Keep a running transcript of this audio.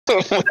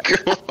Oh my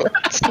god.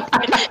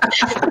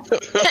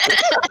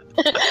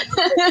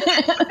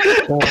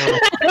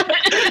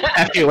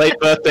 Happy late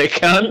birthday,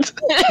 cunt.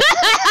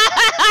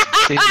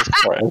 Jesus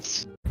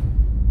Christ.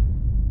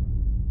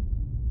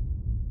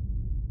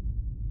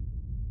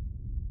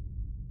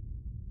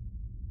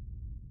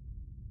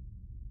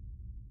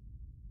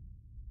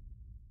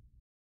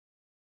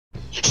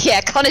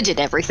 Yeah, Connor did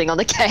everything on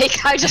the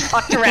cake. I just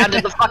fucked around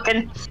in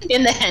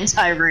the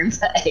hentai room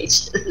for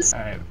ages.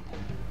 Alright.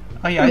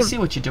 Oh yeah, I see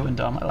what you're doing,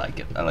 Dom. I like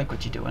it. I like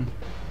what you're doing.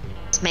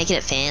 It's making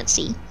it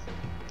fancy.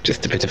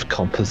 Just a bit of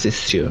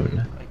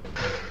composition.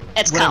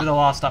 It's Whatever come. the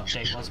last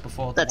update was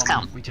before the Let's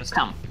one come. we just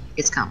Come.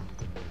 It's come.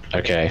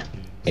 Okay,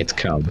 it's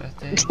come.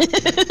 birthday.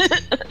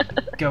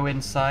 Go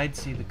inside,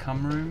 see the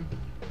cum room.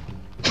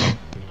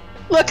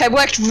 Look, I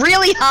worked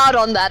really hard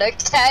on that,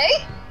 okay?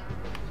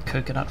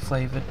 Coconut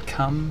flavored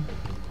cum.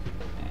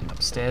 And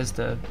upstairs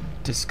the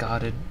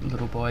discarded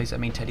little boys,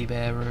 teddy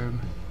bear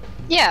room.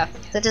 Yeah,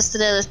 they're just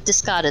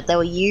discarded. They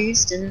were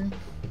used and,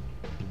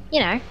 you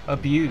know.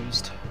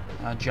 Abused.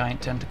 A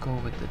giant tentacle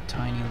with the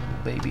tiny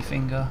little baby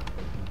finger.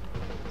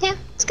 Yeah,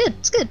 it's good,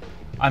 it's good.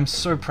 I'm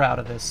so proud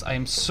of this. I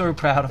am so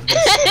proud of this.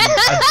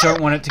 And I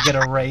don't want it to get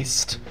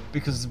erased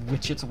because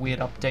Witcher's weird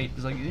update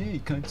was like, you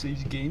can't save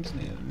your games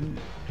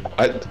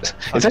now.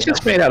 Is that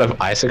just made out of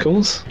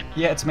icicles?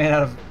 Yeah, it's made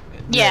out of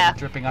Yeah.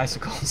 dripping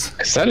icicles.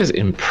 That is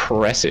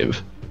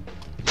impressive.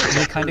 And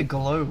they kind of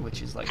glow,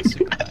 which is like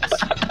super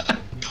nice.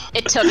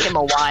 It took him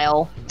a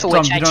while, for Tom,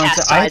 which I you don't understand.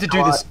 chastised I had to do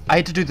a lot. this. I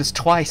had to do this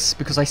twice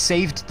because I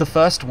saved the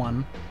first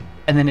one,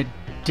 and then it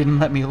didn't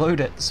let me load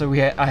it. So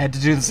I had to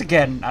do this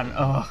again. And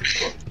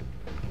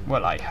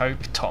well, I hope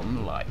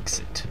Tom likes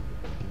it.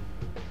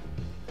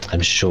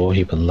 I'm sure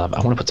he would love. I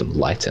want to put some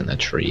lights in the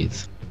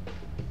trees.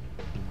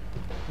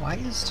 Why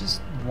is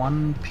just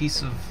one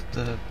piece of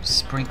the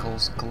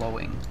sprinkles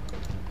glowing?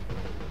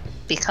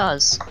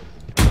 Because.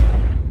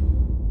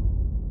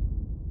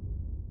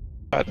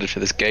 Added to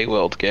this gay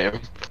world game.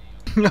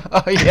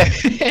 Oh yeah.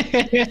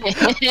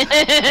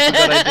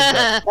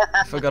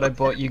 Forgot I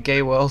bought you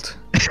Gay World.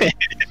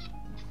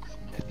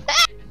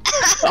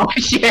 Oh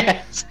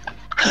yes.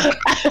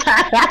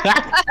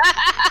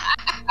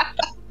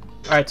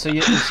 Alright, so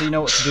you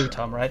know what to do,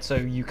 Tom, right? So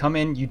you come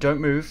in, you don't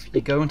move,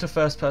 you go into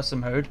first person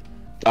mode.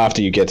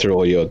 After you get through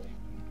all your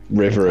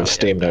river of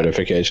Steam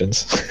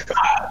notifications.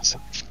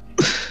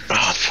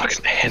 Oh,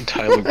 fucking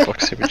hentai loot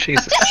box super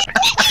Jesus.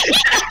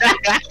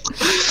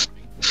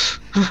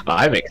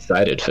 I'm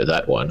excited for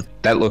that one.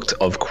 That looked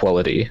of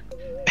quality.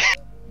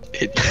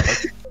 It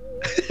does.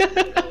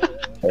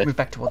 Move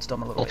back towards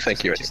Dom a little Well, bit.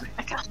 thank you.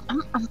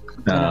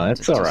 No,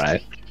 that's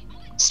alright.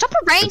 Stop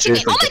arranging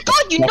me! Oh my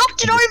god, you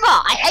knocked it over!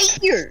 I hate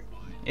you!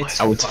 It's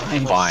Oh, it's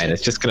fine. fine.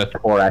 It's just gonna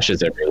pour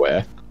ashes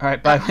everywhere.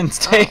 Alright, bye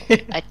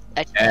Wednesday. I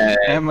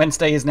And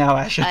Wednesday is now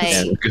ashes.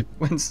 I-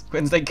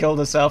 Wednesday killed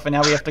herself, and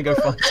now we have to go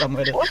find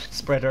somewhere to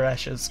spread her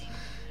ashes.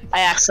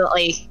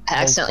 accidentally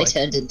Hopefully.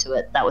 turned into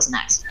it. That was an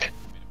accident.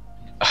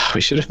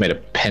 We should have made a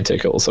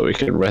pentacle so we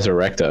could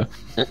resurrect her.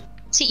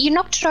 See, you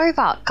knocked it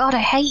over. God, I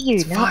hate you.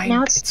 It's fine.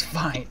 Now It's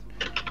fine.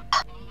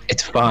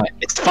 It's fine.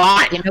 It's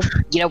fine.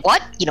 you know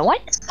what? You know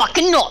what? It's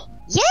fucking not.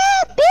 Yeah,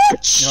 You know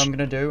bitch! what I'm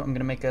gonna do? I'm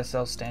gonna make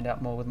ourselves stand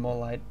out more with more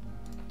light.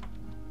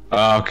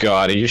 Oh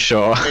god, are you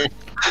sure?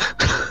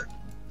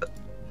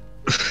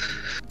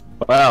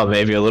 Well,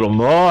 maybe a little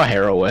more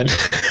heroin.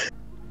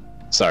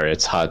 Sorry,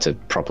 it's hard to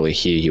properly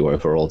hear you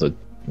over all the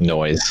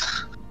noise.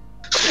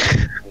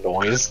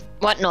 Noise.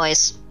 What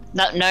noise?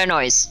 No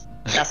noise.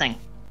 Nothing.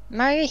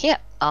 No, here.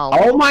 Oh.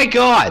 Oh my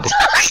god!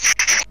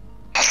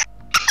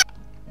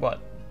 What?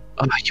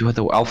 Oh, you are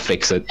the. I'll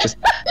fix it. Just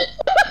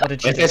What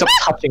did you if do? there's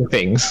touching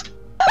things.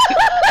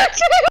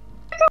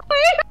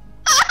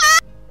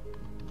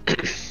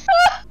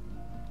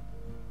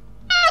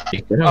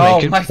 You're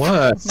gonna make it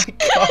worse. my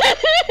God.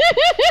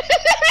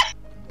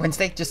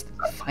 Wednesday, just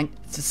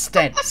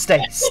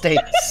stay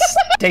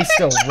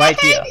still, right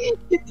here.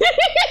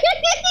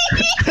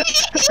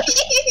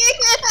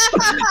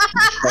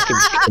 Fucking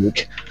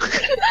kook.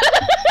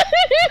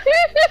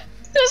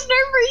 There's no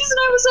reason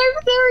I was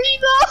over there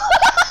either.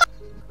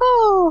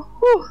 Oh,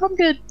 whew, I'm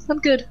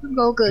good. I'm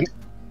all good.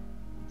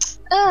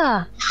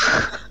 Ah.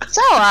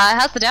 So,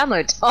 how's the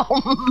download,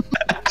 Tom?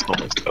 It's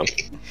almost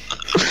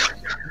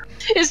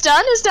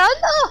done. It's done.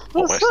 Oh,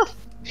 Almost.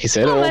 He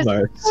said almost.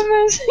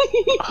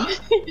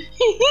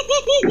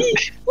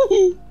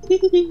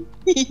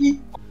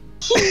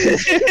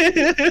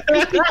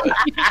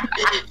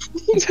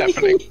 What's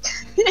happening?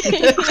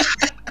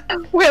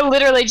 We're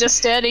literally just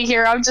standing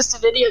here. I'm just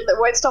an idiot that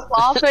won't stop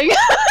laughing.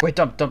 Wait,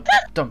 don't,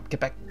 get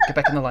back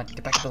in the line,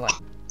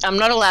 I'm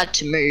not allowed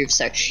to move,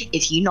 so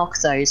if you knock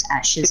those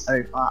ashes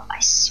over, I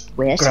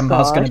swear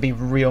Grandma's to God, gonna be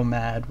real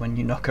mad when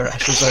you knock her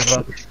ashes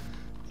over.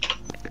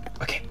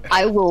 Okay.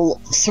 I will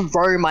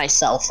throw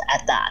myself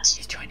at that.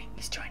 He's joining.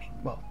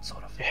 Well,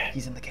 sort of.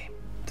 He's in the game.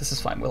 This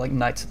is fine. We're like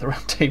knights of the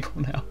round table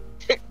now.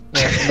 Good,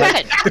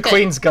 The good.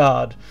 Queen's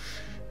Guard.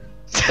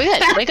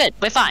 We're good.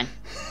 We're fine.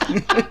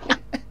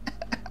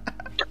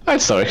 I'm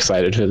so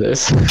excited for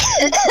this.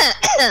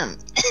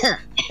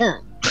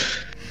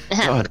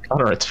 God,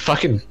 Connor, it's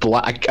fucking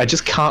black. I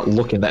just can't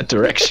look in that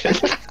direction.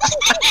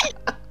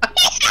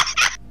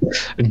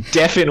 I'm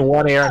deaf in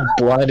one ear and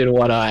blind in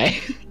one eye.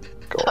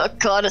 Oh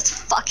god, it's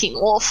fucking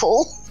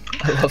awful.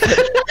 I love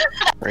it.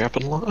 Hurry up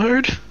and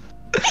load.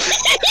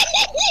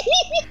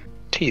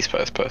 T's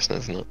first person,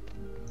 isn't it?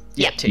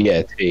 Yeah, T.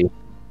 Yeah, T.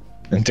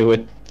 And do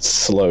it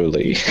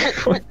slowly.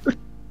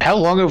 How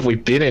long have we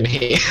been in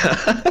here?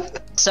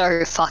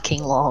 So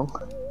fucking long.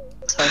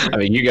 I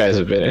mean, you guys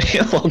have been in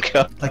here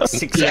longer. Like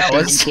 6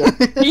 hours.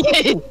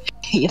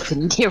 You've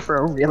been here for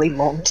a really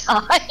long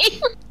time.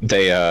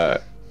 They,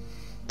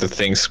 the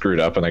thing screwed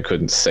up and they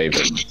couldn't save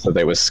it, so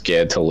they were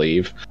scared to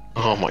leave.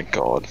 Oh my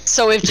god.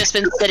 So we've just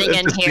been sitting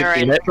in here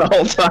in and... it the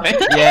whole time.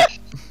 Yeah.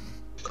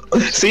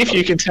 See if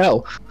you can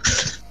tell.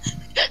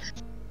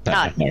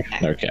 No.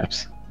 No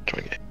caps.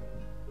 28.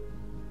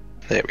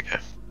 There we go.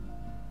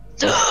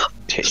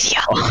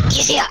 Easier,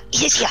 easier,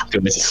 easier. Do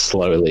it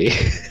slowly.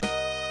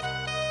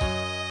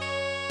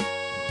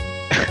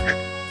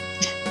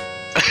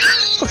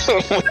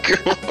 Oh my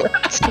god.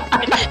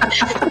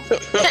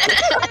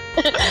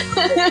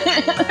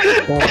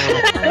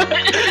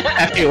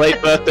 Happy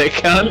late birthday,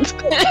 cunt.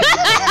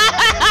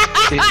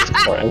 Jesus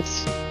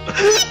Christ.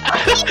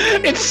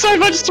 It's so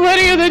much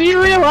sweatier than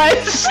you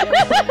realize.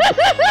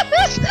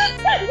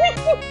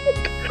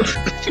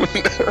 Oh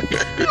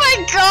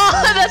my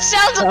god, that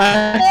sounds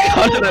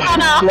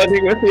I'm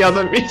blending with the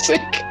other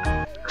music.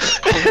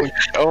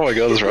 Oh my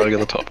god, there's writing on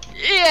the top.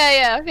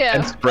 Yeah.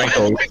 And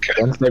sprinkles.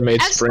 Once they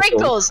made And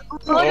sprinkles. sprinkles!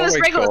 Look at Oh the my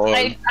sprinkles.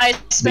 God. I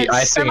spent The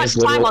so icing much is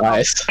time little on them.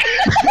 ice.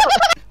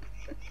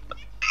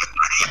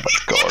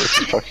 God, this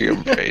is fucking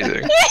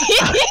amazing.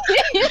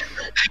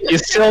 You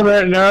still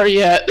don't know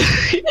yet.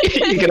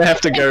 You're gonna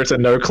have to go to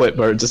no clip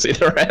mode to see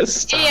the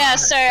rest. Yeah,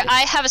 so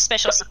I have a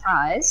special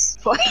surprise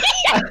for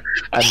you.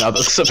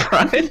 Another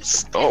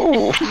surprise.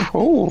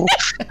 Oh.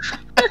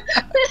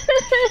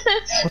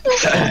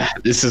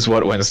 This is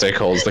what Wednesday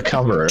calls the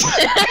cum room.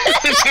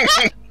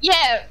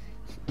 Yeah.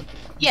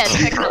 Yeah,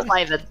 it's chocolate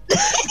flavored.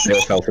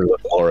 They fell through the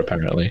floor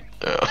apparently.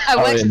 I Oh,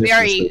 worked and this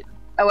is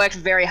I worked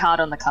very hard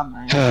on the cum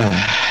room.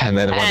 And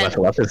then one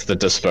level up is the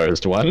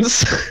disposed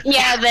ones.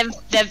 Yeah,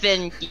 they've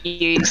been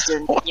used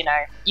and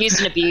used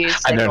and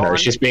abused. I don't know, gone.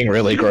 she's being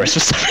really gross for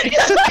some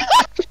reason.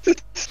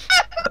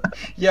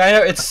 Yeah, I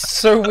know, it's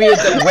so weird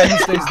that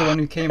Wednesday's the one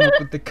who came up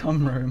with the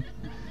cum room.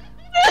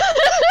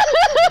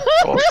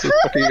 Oh, this is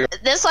fucking...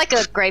 There's like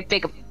a great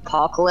big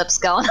apocalypse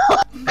going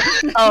on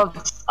of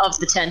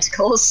the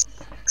tentacles.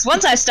 'Cause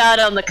once I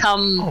started on the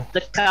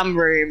cum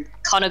room,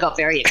 Connor got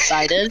very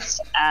excited,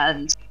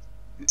 and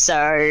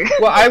so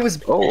Well, I was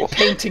Oh.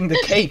 painting the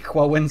cake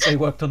while Wednesday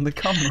worked on the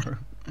cum room.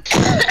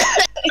 And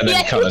then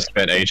Yeah. kind of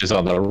spent ages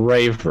on the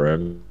rave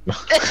room.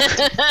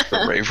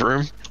 The rave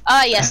room.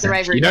 Oh yes, the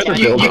rave room. You know the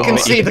You building can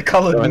that see the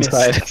coloured go mist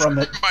inside. from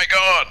it. Oh my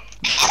god.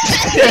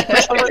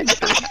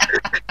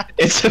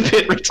 It's a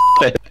bit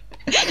retarded.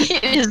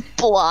 It is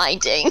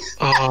blinding.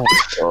 Oh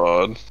my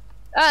god.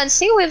 And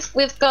see,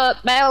 we've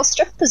got male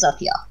strippers up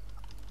here.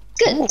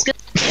 Good, it's good.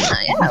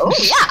 Yeah, oh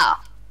yeah.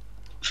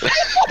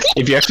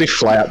 If you actually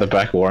fly out the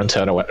back wall and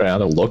turn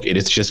around and look, it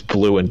is just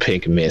blue and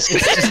pink mist.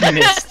 It's just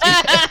mist.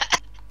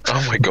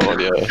 Oh my god,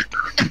 yeah.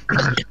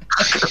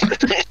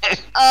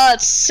 Oh,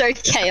 it's so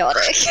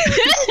chaotic.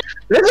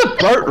 There's a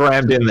boat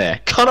rammed in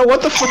there. Connor,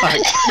 what the fuck?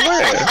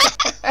 Where?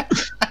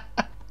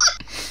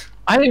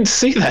 I didn't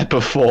see that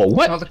before.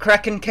 What? Oh, the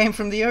Kraken came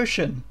from the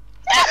ocean.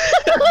 Is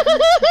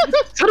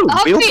that a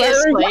wheelbarrow?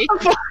 Obviously. What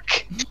the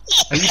fuck?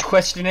 Are you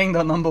questioning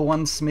the number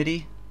one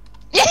Smitty?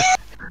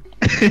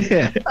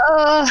 Yeah.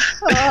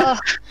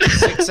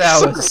 6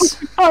 hours.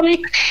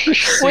 Funny.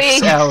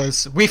 6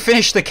 hours. We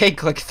finished the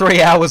cake like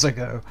 3 hours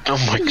ago. Oh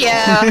my god.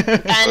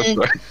 Yeah, and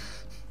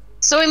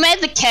so we made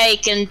the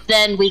cake, and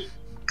then we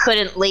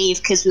couldn't leave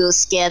because we were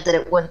scared that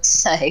it wouldn't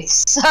save.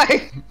 So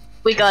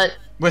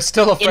We're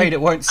still afraid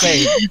it won't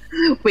save.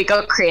 we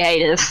got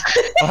creative.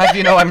 I'll have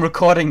you know I'm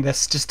recording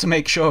this just to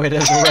make sure it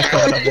is a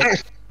record of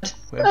it.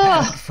 We're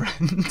bad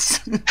friends.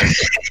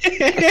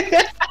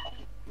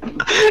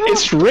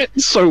 It's written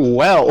so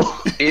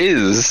well.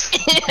 Is.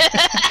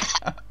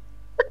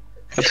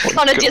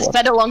 Connor did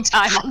spend a long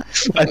time on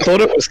it. I thought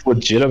it was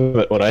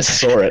legitimate when I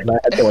saw it, and I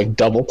had to like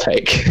double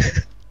take.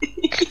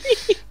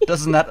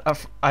 Doesn't that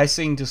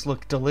icing just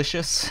look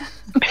delicious?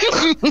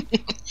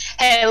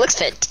 Hey, it looks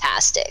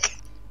fantastic.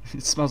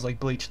 It smells like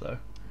bleach though.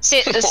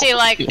 See,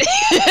 like,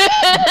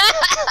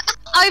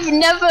 I've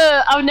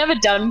never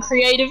done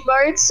creative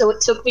mode, so it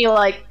took me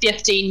like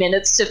 15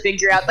 minutes to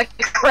figure out the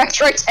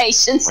correct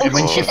rotations. And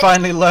when she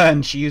finally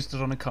learned, she used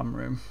it on a cum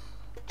room.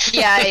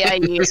 Yeah, I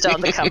used it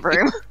on the cover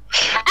room.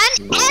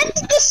 And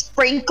the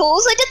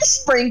sprinkles. I did the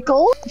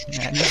sprinkles.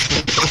 And the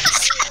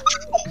sprinkles.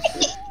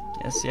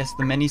 Yes,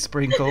 the many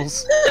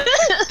sprinkles.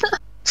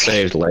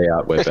 Saved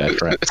layout, we're bad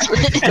friends.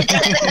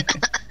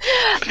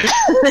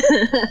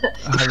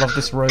 I love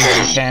this rosy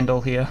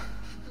candle here.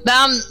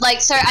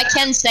 Like, so I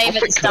can save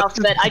it and stuff,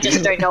 but I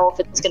just don't know if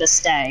it's gonna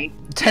stay.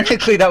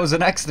 Technically, that was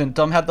an accident.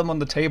 Dom had them on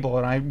the table,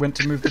 and I went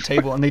to move the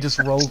table, and they just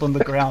rolled on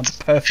the ground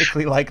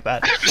perfectly like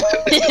that.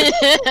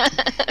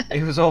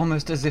 It was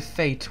almost as if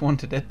fate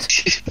wanted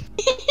it.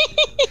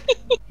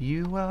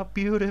 You are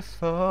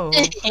beautiful,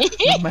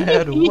 no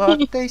matter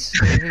what they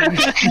say.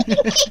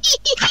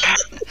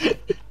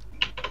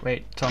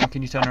 Wait, Tom,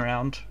 can you turn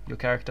around your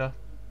character?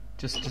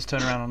 Just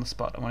turn around on the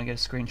spot. I want to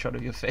get a screenshot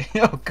of your face.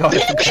 Oh god, I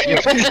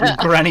forgot your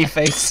granny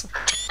face.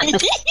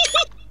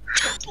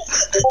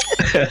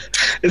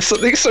 It's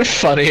something so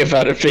funny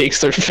about it being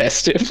so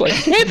festive. Like,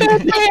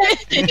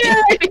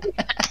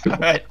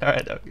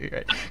 Alright, okay,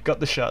 great. Got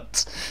the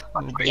shots.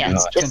 Yeah,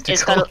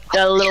 it's got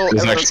a little...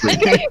 there's actually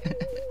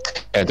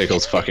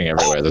tentacles fucking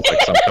everywhere. There's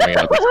like some coming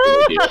out of the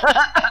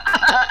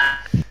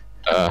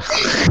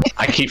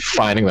I keep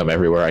finding them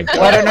everywhere I go.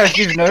 Well, I don't know if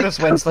you've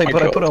noticed, Wednesday,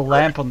 but I put a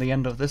lamp on the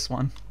end of this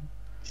one.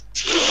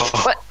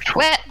 What?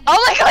 Where?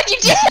 Oh my god, you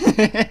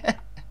did!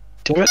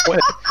 Damn it, where?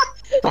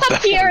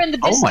 Up here in the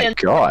Oh distance. my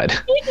god.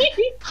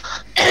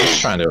 I'm just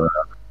trying to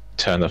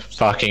turn the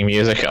fucking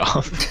music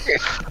off.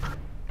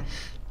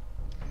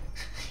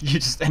 You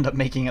just end up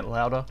making it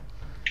louder.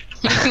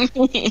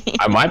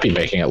 I might be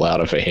making it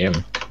louder for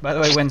him. By the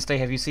way, Wednesday,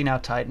 have you seen our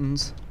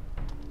Titans?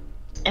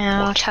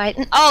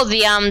 Titan. Oh,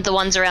 the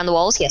ones around the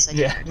walls. Yes, I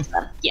Yeah. did.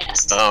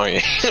 Yes. Oh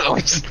yeah, oh,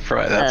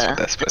 right, that's what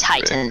that's supposed to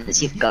be.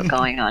 Titans you've got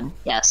going on.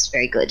 Yes,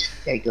 very good.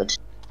 Very good.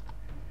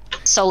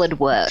 Solid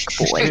work,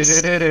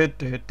 boys.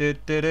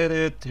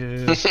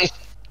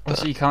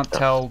 Also, you can't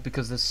tell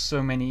because there's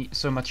so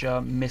much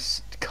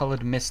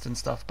colored mist and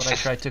stuff, but I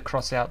tried to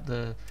cross out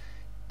the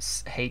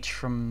H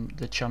from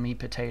the chummy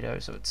potato,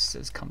 so it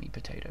says cummy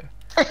potato.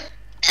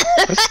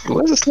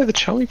 Where's this say the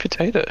chummy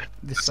potato?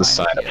 This the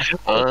sign sign up here.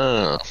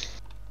 Ah.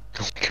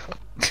 Oh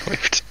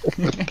god.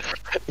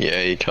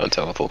 Yeah, you can't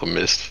tell with all the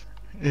mist.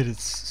 It is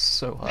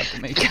so hard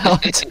to make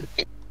out.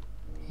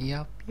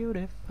 You're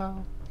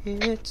beautiful,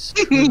 it's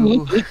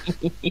true.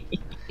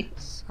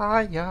 Saw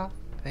your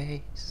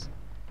face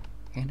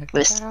in a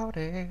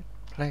crowded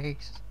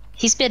place.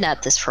 He's been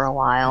at this for a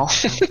while.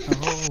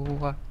 Don't know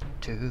what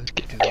to do.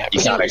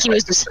 You can't He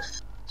was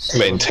So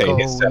maintain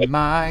his go sanity.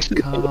 my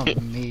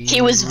cummy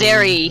he was room.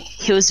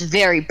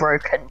 very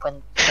broken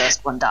when the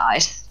first one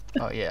died.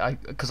 Oh yeah,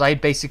 because I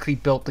basically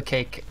built the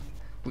cake,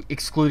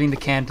 excluding the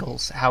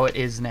candles, how it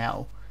is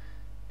now,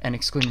 and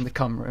excluding the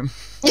cum room.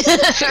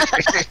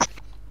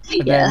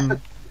 Yeah.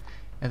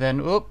 And then,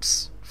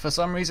 oops, for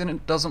some reason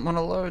it doesn't want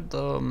to load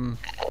them.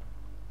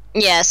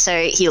 Yeah,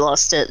 so he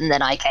lost it, and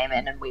then I came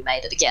in and we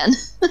made it again.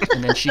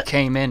 And then she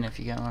came in, if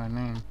you get what I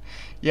mean.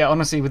 Yeah,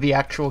 honestly, with the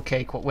actual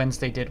cake, what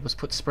Wednesday did was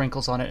put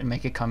sprinkles on it and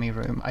make a cummy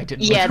room. I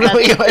did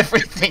literally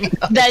everything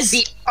else. There's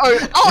the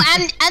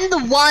and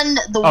the one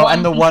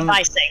and the one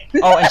icing.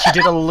 Oh, and she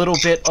did a little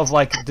bit of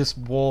like this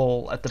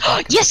wall at the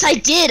back. Yes, I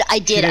did. I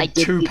did did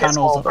two do this panels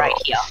wall of it. right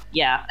here.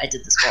 Yeah, I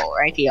did this wall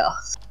right here.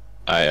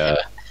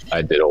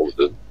 I did all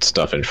the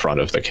stuff in front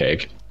of the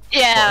cake.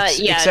 Yeah,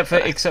 yeah.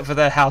 Except for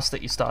the house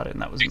that you started,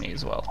 and that was me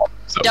as well.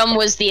 So, Dom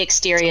was the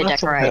exterior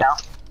decorator.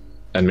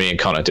 and me and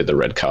Connor did the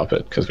red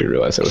carpet because we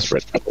realized it was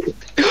red carpet.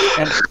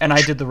 And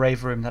I did the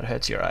rave room that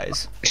hurts your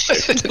eyes.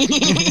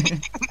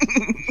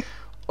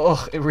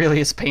 Oh, it really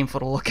is painful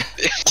to look at.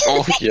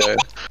 Oh yeah.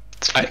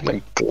 It's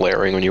like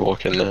glaring when you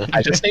walk in there.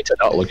 I just need to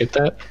not look at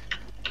that.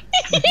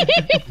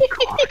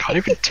 God, I can't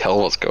even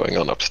tell what's going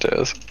on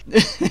upstairs.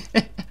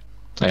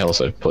 I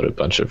also put a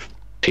bunch of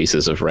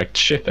pieces of wrecked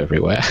ship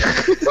everywhere.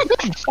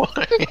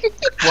 Why?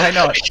 Why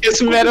not?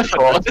 It's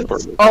metaphor.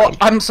 Oh,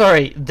 I'm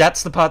sorry.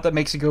 That's the part that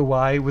makes you go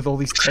why, with all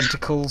these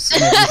tentacles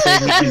and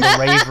everything in the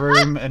rave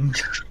room, and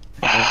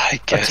I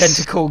a guess.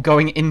 tentacle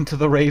going into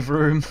the rave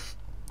room.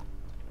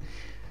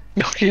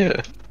 Oh yeah.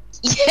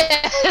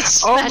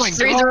 Yes. Oh smashed my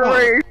through the God.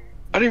 roof.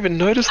 I didn't even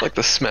notice like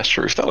the smashed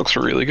roof. That looks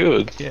really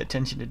good. Yeah,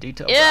 attention to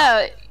detail.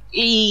 Yeah.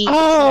 He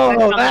Oh,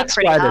 worked on that that's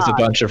pretty why there's a hard.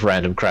 bunch of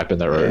random crap in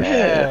the room.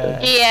 Yeah.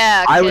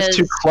 Yeah. I was 'cause-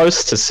 too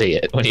close to see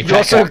it when he You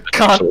also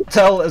back up. can't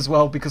tell as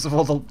well because of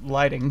all the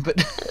lighting, but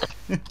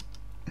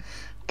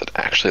That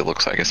actually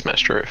looks like a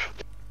smashed roof.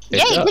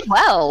 Yeah, he did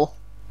well.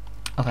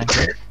 oh, thank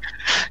you.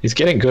 He's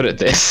getting good at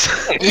this.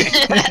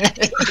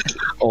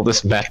 All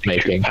this map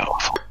making.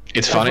 Powerful.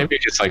 It's funny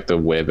because like the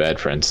We're Bad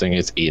Friends thing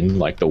is in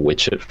like the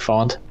Witcher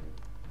font.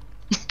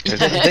 Did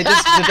they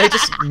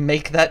just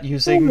make that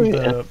using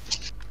the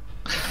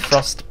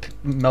frost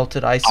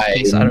melted ice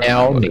piece? I don't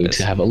now know what it need is.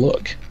 to have a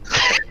look.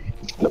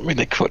 I mean,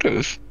 they could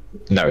have.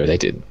 No, they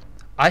didn't.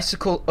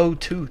 Icicle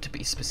 02 to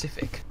be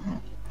specific.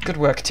 Good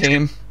work,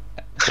 team.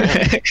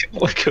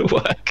 Look at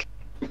work.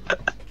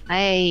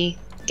 Hey,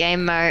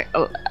 game mode.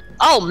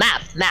 Oh,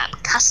 map,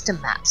 custom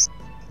maps.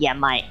 Yeah,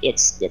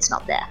 it's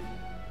not there.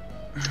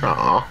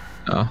 Aww.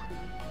 Oh.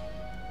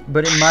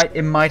 But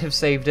it might have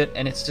saved it,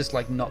 and it's just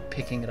like not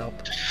picking it up.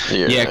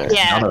 Yeah. Yeah,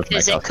 Yeah, none of my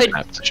 'cause it custom could-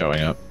 maps are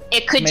showing up.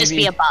 It could just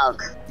Maybe- be a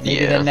bug.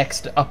 Maybe Yeah. the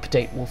next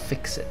update will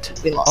fix it.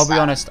 We lost I'll be that.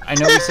 honest. I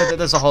know we said that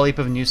there's a whole heap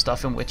of new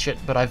stuff in Witch It,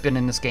 but I've been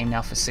in this game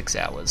now for 6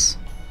 hours.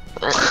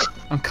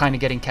 I'm kind of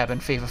getting cabin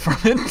fever from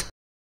it.